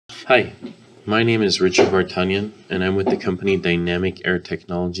Hi, my name is Richard Vartanian, and I'm with the company Dynamic Air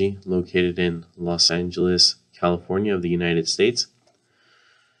Technology located in Los Angeles, California of the United States.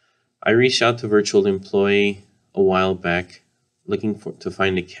 I reached out to Virtual Employee a while back looking to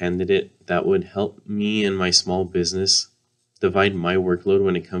find a candidate that would help me and my small business divide my workload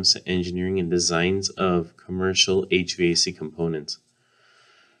when it comes to engineering and designs of commercial HVAC components.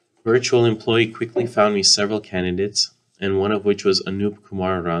 Virtual Employee quickly found me several candidates, and one of which was Anup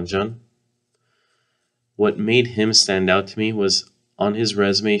Kumar Ranjan. What made him stand out to me was on his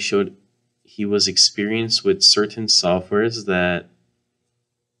resume showed he was experienced with certain softwares that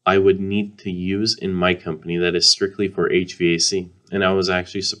I would need to use in my company that is strictly for HVAC. And I was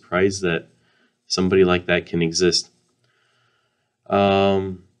actually surprised that somebody like that can exist.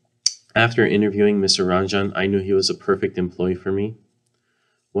 After interviewing Mr. Ranjan, I knew he was a perfect employee for me.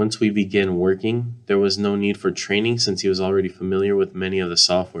 Once we began working, there was no need for training since he was already familiar with many of the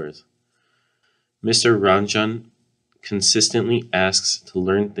softwares. Mr. Ranjan consistently asks to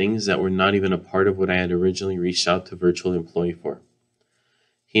learn things that were not even a part of what I had originally reached out to Virtual Employee for.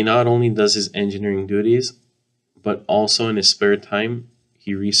 He not only does his engineering duties, but also in his spare time,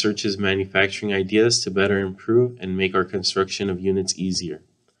 he researches manufacturing ideas to better improve and make our construction of units easier.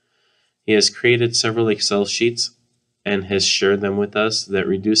 He has created several Excel sheets and has shared them with us that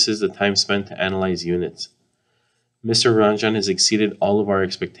reduces the time spent to analyze units. Mr. Ranjan has exceeded all of our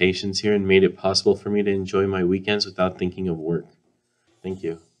expectations here and made it possible for me to enjoy my weekends without thinking of work. Thank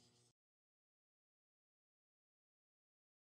you.